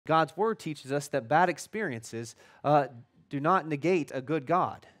God's word teaches us that bad experiences do not negate a good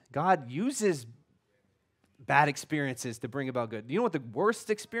God. God uses bad experiences to bring about good. Do you know what the worst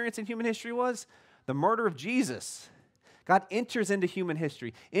experience in human history was? The murder of Jesus. God enters into human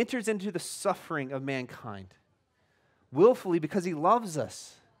history, enters into the suffering of mankind willfully because he loves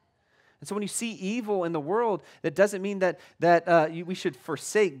us. And so when you see evil in the world, that doesn't mean that we should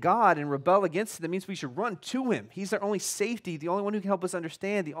forsake God and rebel against it. That means we should run to him. He's our only safety, the only one who can help us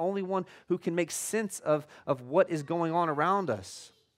understand, the only one who can make sense of what is going on around us.